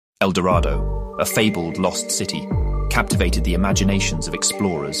El Dorado, a fabled lost city, captivated the imaginations of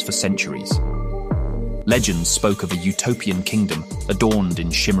explorers for centuries. Legends spoke of a utopian kingdom adorned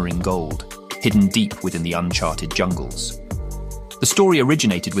in shimmering gold, hidden deep within the uncharted jungles. The story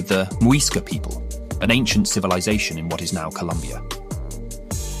originated with the Muisca people, an ancient civilization in what is now Colombia.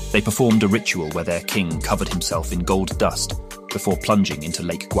 They performed a ritual where their king covered himself in gold dust before plunging into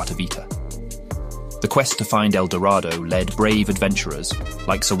Lake Guatavita. The quest to find El Dorado led brave adventurers,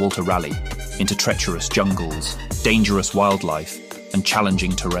 like Sir Walter Raleigh, into treacherous jungles, dangerous wildlife, and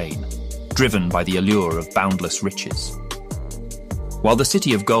challenging terrain, driven by the allure of boundless riches. While the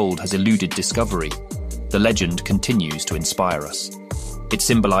City of Gold has eluded discovery, the legend continues to inspire us. It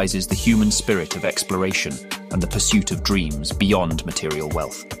symbolizes the human spirit of exploration and the pursuit of dreams beyond material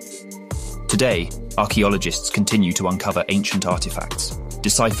wealth. Today, archaeologists continue to uncover ancient artifacts,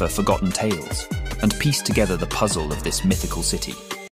 decipher forgotten tales, and piece together the puzzle of this mythical city.